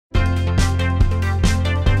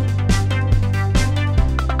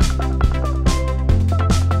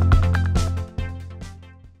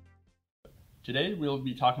Today we will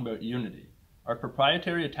be talking about Unity, our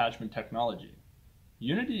proprietary attachment technology.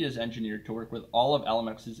 Unity is engineered to work with all of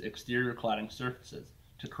Elemex's exterior cladding surfaces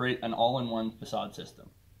to create an all-in-one facade system.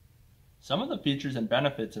 Some of the features and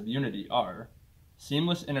benefits of Unity are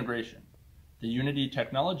seamless integration. The Unity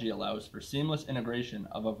technology allows for seamless integration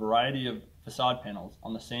of a variety of facade panels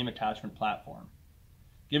on the same attachment platform,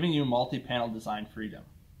 giving you multi-panel design freedom.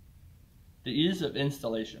 The ease of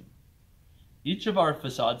installation. Each of our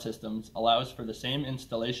facade systems allows for the same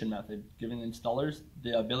installation method, giving installers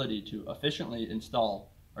the ability to efficiently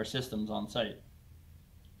install our systems on site.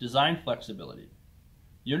 Design flexibility.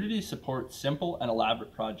 Unity supports simple and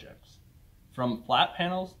elaborate projects, from flat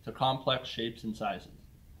panels to complex shapes and sizes,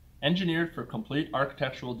 engineered for complete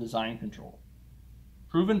architectural design control.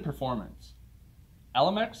 Proven performance.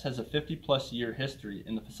 Elemex has a 50+ year history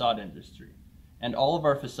in the facade industry, and all of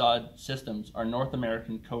our facade systems are North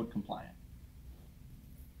American code compliant.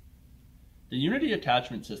 The Unity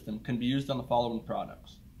attachment system can be used on the following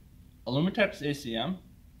products: Alumatex ACM,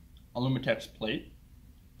 Alumatex Plate,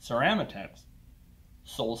 Ceramitex,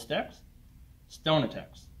 Solstex,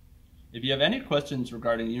 Stonatex. If you have any questions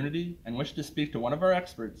regarding Unity and wish to speak to one of our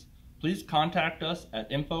experts, please contact us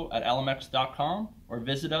at info@elemex.com or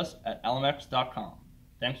visit us at elemex.com.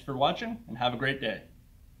 Thanks for watching and have a great day.